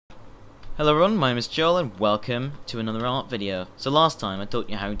Hello everyone, my name is Joel and welcome to another art video. So last time I taught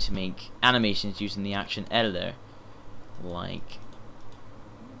you how to make animations using the action editor, like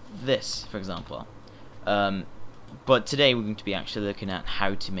this for example. But today we're going to be actually looking at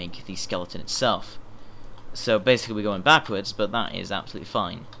how to make the skeleton itself. So basically we're going backwards, but that is absolutely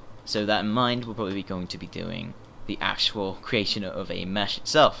fine. So that in mind, we'll probably be going to be doing the actual creation of a mesh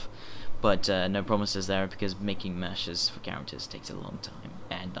itself. But no promises there, because making meshes for characters takes a long time,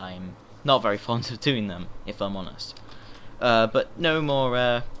 and I'm not very fond of doing them, if I'm honest. But no more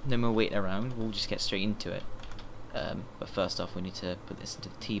waiting around. We'll just get straight into it. But first off, we need to put this into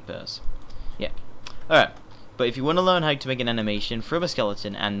the T-pose. Yeah. Alright. But if you want to learn how to make an animation from a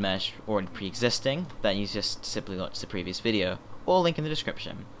skeleton and mesh already pre-existing, then you just simply watch the previous video, or link in the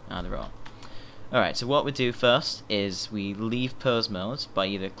description. Either or. Alright, so what we do first is we leave pose mode by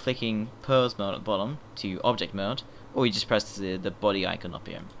either clicking pose mode at the bottom to object mode, or you just press the body icon up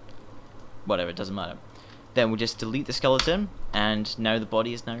here. Whatever, it doesn't matter. Then we'll just delete the skeleton, and now the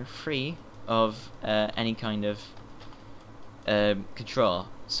body is now free of any kind of control.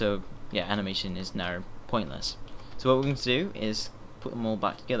 So yeah, animation is now pointless. So what we're going to do is put them all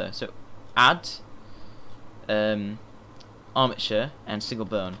back together. So add armature and single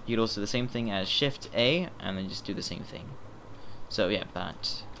bone. You'd also do the same thing as Shift A, and then just do the same thing. So yeah,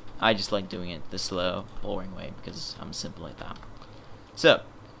 that I just like doing it the slow, boring way because I'm simple like that. So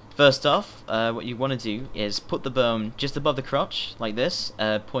first off, what you want to do is put the bone just above the crotch, like this,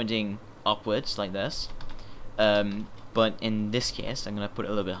 pointing upwards, like this. But in this case, I'm going to put it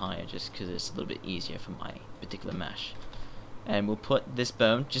a little bit higher, just because it's a little bit easier for my particular mesh. And we'll put this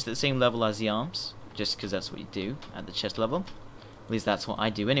bone just at the same level as the arms, just because that's what you do at the chest level. At least that's what I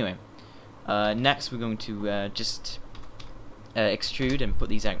do anyway. Next, we're going to just extrude and put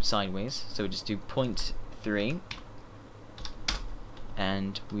these out sideways. So we just do 0.3.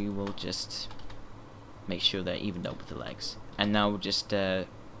 And we will just make sure they're evened up with the legs. And now we'll just do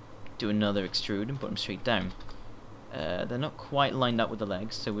another extrude and put them straight down. They're not quite lined up with the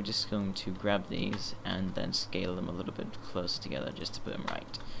legs, so we're just going to grab these and then scale them a little bit closer together just to put them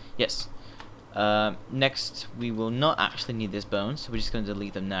right. Yes. Next, we will not actually need this bone, so we're just going to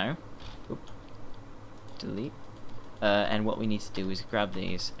delete them now. Oop. Delete. And what we need to do is grab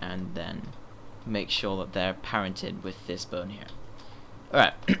these and then make sure that they're parented with this bone here.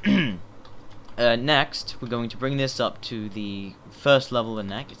 Alright. Next, we're going to bring this up to the first level of the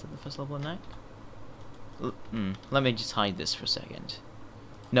neck. Is that the first level of the neck? Let me just hide this for a second.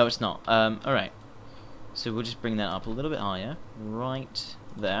 No, it's not. Alright. So we'll just bring that up a little bit higher. Right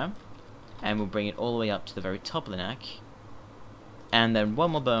there. And we'll bring it all the way up to the very top of the neck. And then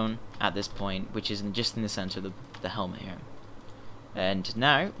one more bone at this point, which is just in the center of the helmet here. And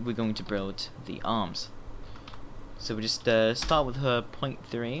now, we're going to build the arms. So we just start with her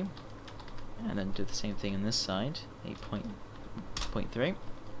 0.3, and then do the same thing on this side, 8.3.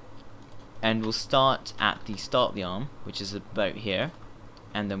 And we'll start at the start of the arm, which is about here,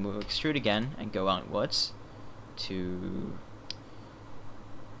 and then we'll extrude again and go outwards to,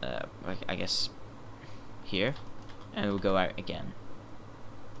 I guess, here, and we'll go out again.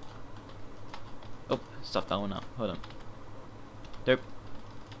 Oh, stuff that one up. Hold on. Nope.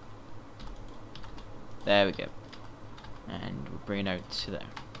 There we go. And we'll bring it out to there.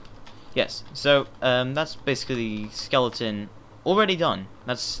 Yes, so that's basically the skeleton already done.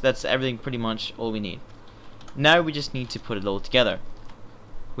 That's everything, pretty much all we need. Now we just need to put it all together,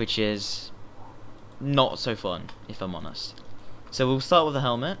 which is not so fun, if I'm honest. So we'll start with the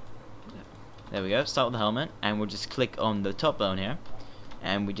helmet. There we go, start with the helmet, and we'll just click on the top bone here,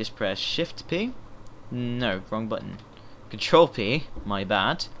 and we just press Shift P. No, wrong button. Control P, my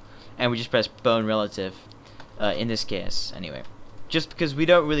bad. And we just press bone relative. In this case, anyway, just because we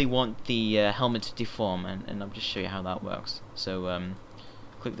don't really want the helmet to deform, and I'll just show you how that works. So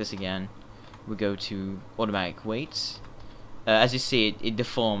click this again. We go to automatic weights. As you see, it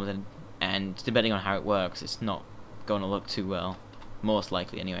deforms, and depending on how it works, it's not going to look too well, most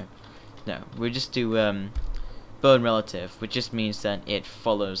likely anyway. No, we just do bone relative, which just means that it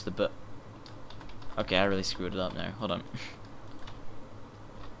follows the Okay, I really screwed it up now. Hold on.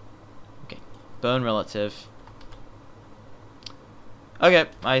 Okay, bone relative. Okay,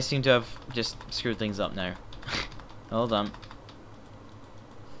 I seem to have just screwed things up now. Hold on.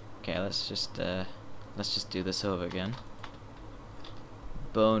 Okay, let's just do this over again.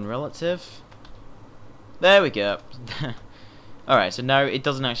 Bone relative. There we go. Alright, so now it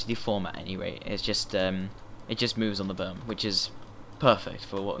doesn't actually deform at any rate. It's just it just moves on the bone, which is perfect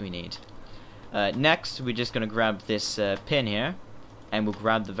for what we need. Next, we're just gonna grab this pin here, and we'll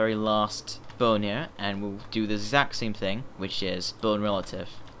grab the very last bone here, and we'll do the exact same thing, which is bone relative.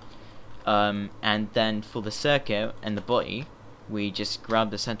 And then for the circuit and the body, we just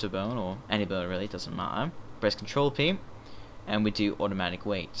grab the center bone, or any bone really, doesn't matter. Press Control P, and we do automatic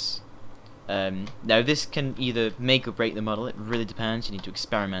weights. Now this can either make or break the model, it really depends, you need to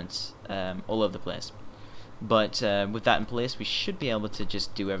experiment all over the place. But with that in place, we should be able to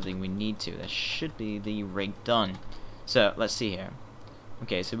just do everything we need to. That should be the rig done. So let's see here.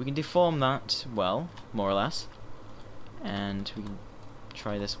 Okay, so we can deform that, well, more or less. And we can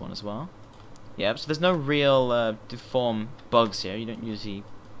try this one as well. Yep, so there's no real deform bugs here. You don't usually...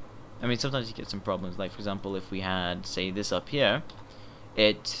 I mean, sometimes you get some problems. Like, for example, if we had, say, this up here,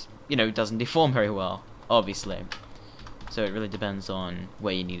 it, you know, doesn't deform very well, obviously. So it really depends on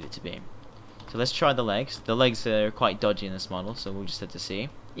where you need it to be. So let's try the legs. The legs are quite dodgy in this model, so we'll just have to see.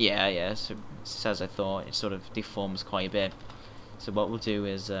 Yeah, so it's as I thought, it sort of deforms quite a bit. So what we'll do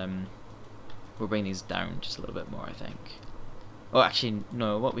is, we'll bring these down just a little bit more, I think. Oh, actually,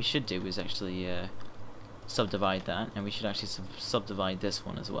 no, what we should do is actually subdivide that, and we should actually subdivide this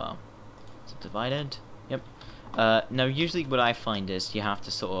one as well. Subdivided, yep. Now, usually what I find is you have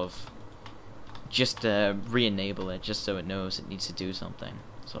to sort of just re-enable it, just so it knows it needs to do something.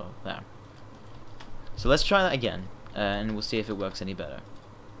 So, there. So let's try that again, and we'll see if it works any better.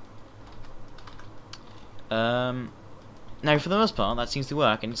 Now, for the most part, that seems to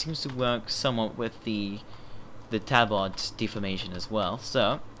work, and it seems to work somewhat with the tabard deformation as well.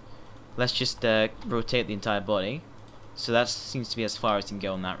 So let's just rotate the entire body. So that seems to be as far as it can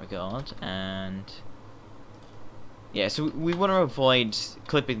go in that regard. And yeah, so we want to avoid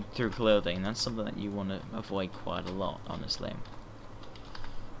clipping through clothing. That's something that you want to avoid quite a lot, honestly.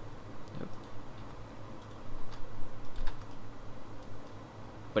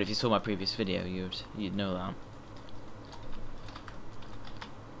 But if you saw my previous video, you'd know that.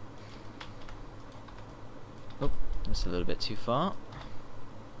 Oh, that's a little bit too far.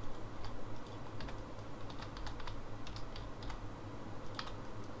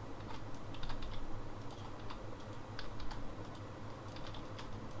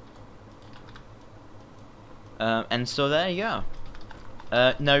 And so there you go.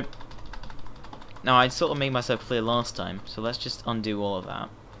 Now I sort of made myself clear last time, so let's just undo all of that.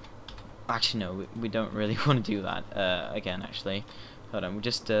 Actually, no, we don't really want to do that again, actually. Hold on, we'll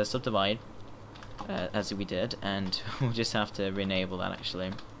just subdivide, as we did, and we'll just have to re-enable that,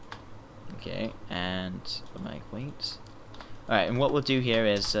 actually. Okay, and automatic weights. Alright, and what we'll do here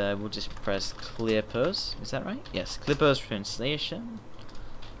is we'll just press clear pose. Is that right? Yes, clear pose translation.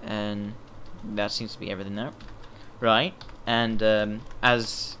 And that seems to be everything now. Right, and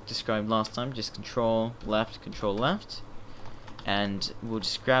as described last time, just control left, and we'll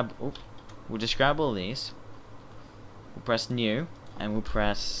just grab all these. We'll press new, and we'll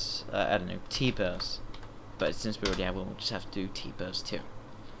press I don't know, T pose. But since we already have one, we'll just have to do T pose too.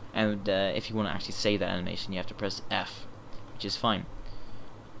 And if you want to actually save that animation, you have to press F, which is fine.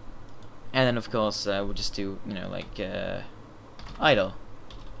 And then of course we'll just do, you know, like idle,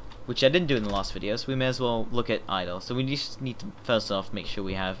 which I didn't do in the last video, so we may as well look at idle. So we just need to first off make sure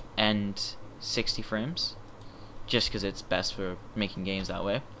we have end 60 frames, just because it's best for making games that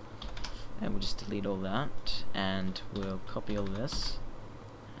way. And we'll just delete all that, and we'll copy all this,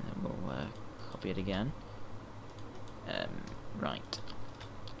 and then we'll copy it again. Right.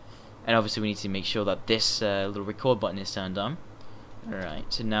 And obviously we need to make sure that this little record button is turned on.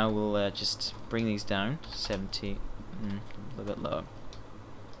 Alright, so now we'll just bring these down. 70, a little bit lower.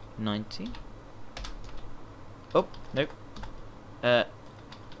 90. Oh, nope. Not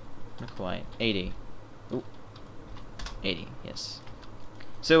quite. 80. Oh, 80, yes.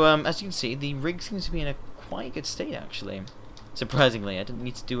 So, as you can see, the rig seems to be in a quite good state, actually. Surprisingly, I didn't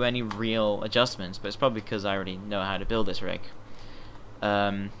need to do any real adjustments, but it's probably because I already know how to build this rig.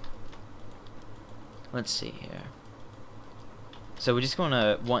 Let's see here. So we're just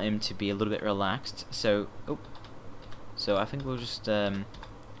gonna want him to be a little bit relaxed. So, so I think we'll just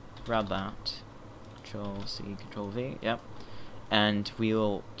grab that. Control C, Control V. Yep. And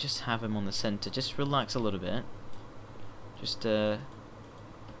we'll just have him on the center. Just relax a little bit. Just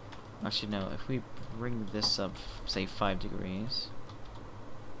actually no. If we bring this up, say 5 degrees.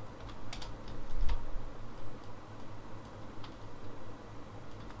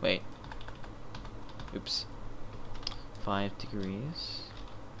 Wait. Oops. 5 degrees.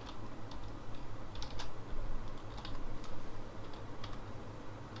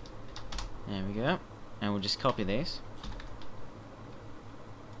 There we go. And we'll just copy these.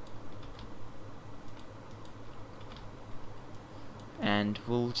 And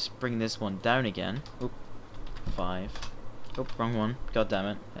we'll just bring this one down again. Oop. 5. Oh, wrong one. God damn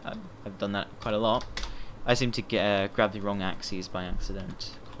it. I've done that quite a lot. I seem to grab the wrong axes by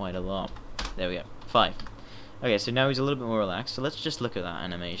accident quite a lot. There we go. 5. Okay, so now he's a little bit more relaxed. So let's just look at that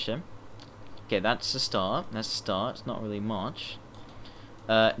animation. Okay, that's a start. That's a start. It's not really much.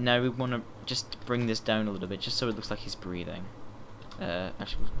 Now we want to just bring this down a little bit, just so it looks like he's breathing.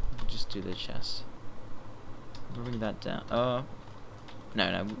 Actually, we'll just do the chest. We'll bring that down. Oh,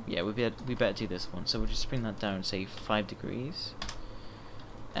 no, yeah, we better do this one. So we'll just bring that down, say 5 degrees,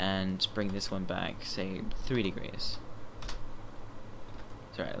 and bring this one back, say 3 degrees.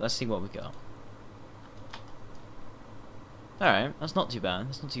 Alright, let's see what we got. Alright, that's not too bad.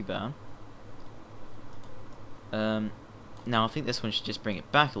 That's not too bad. Now I think this one should just bring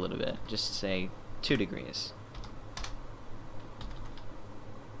it back a little bit, just say 2 degrees.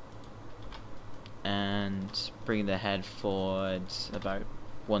 And bring the head forward about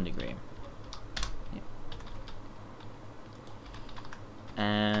 1 degree. Yeah.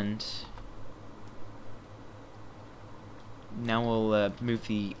 And now we'll move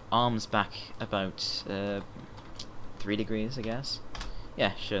the arms back about 3 degrees, I guess.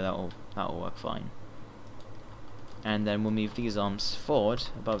 Yeah, sure, that'll work fine. And then we'll move these arms forward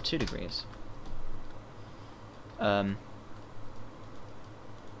about 2 degrees. And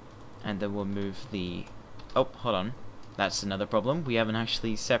then we'll move the... Oh, hold on. That's another problem. We haven't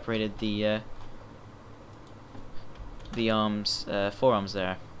actually separated the arms, forearms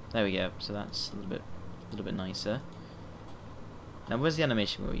there. There we go. So that's a little bit nicer. Now, where's the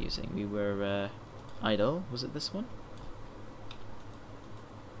animation we were using? We were idle. Was it this one?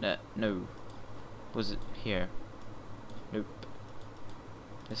 No. Was it here? Nope.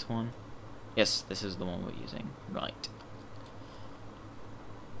 This one? Yes, this is the one we're using. Right.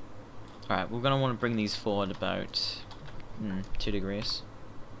 Alright, we're going to want to bring these forward about 2 degrees.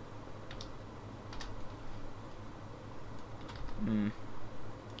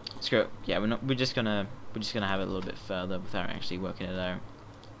 Screw it. Yeah, we're just gonna have it a little bit further without actually working it out.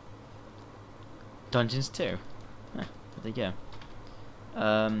 Dungeons 2. There you go.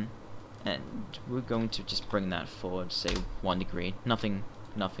 And we're going to just bring that forward, say 1 degree. Nothing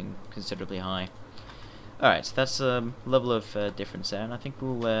considerably high. Alright, so that's a level of difference there, and I think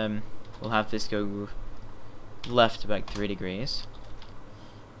we'll have this go left about 3 degrees,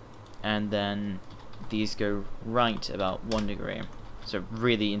 and then these go right about 1 degree. So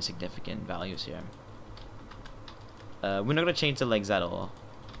really insignificant values here. We're not going to change the legs at all.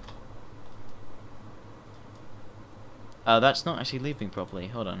 That's not actually looping properly.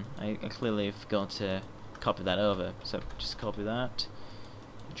 Hold on, I clearly forgot to copy that over. So just copy that.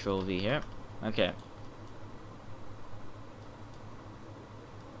 Control V here. Okay.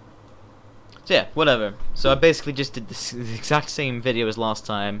 So yeah, whatever. So I basically just did the exact same video as last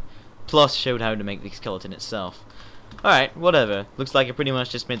time, plus showed how to make the skeleton itself. Alright, whatever. Looks like I pretty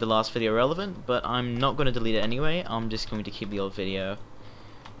much just made the last video relevant, but I'm not going to delete it anyway. I'm just going to keep the old video,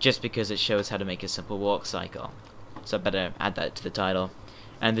 just because it shows how to make a simple walk cycle. So I better add that to the title.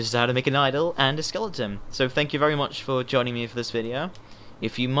 And this is how to make an idol and a skeleton. So thank you very much for joining me for this video.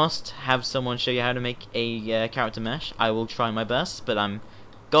 If you must have someone show you how to make a character mesh, I will try my best, but I'm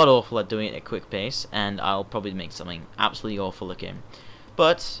god awful at doing it at a quick pace, and I'll probably make something absolutely awful looking.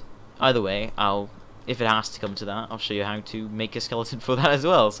 But either way, if it has to come to that, I'll show you how to make a skeleton for that as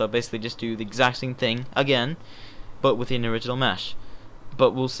well. So basically just do the exact same thing again, but within the original mesh.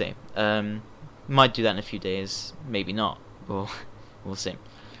 But we'll see. Might do that in a few days, maybe not. We'll see.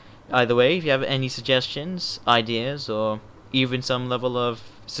 Either way, if you have any suggestions, ideas, or even some level of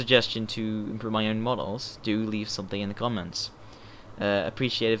suggestion to improve my own models, do leave something in the comments.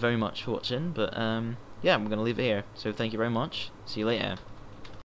 Appreciate it very much for watching, but yeah, I'm going to leave it here. So thank you very much. See you later.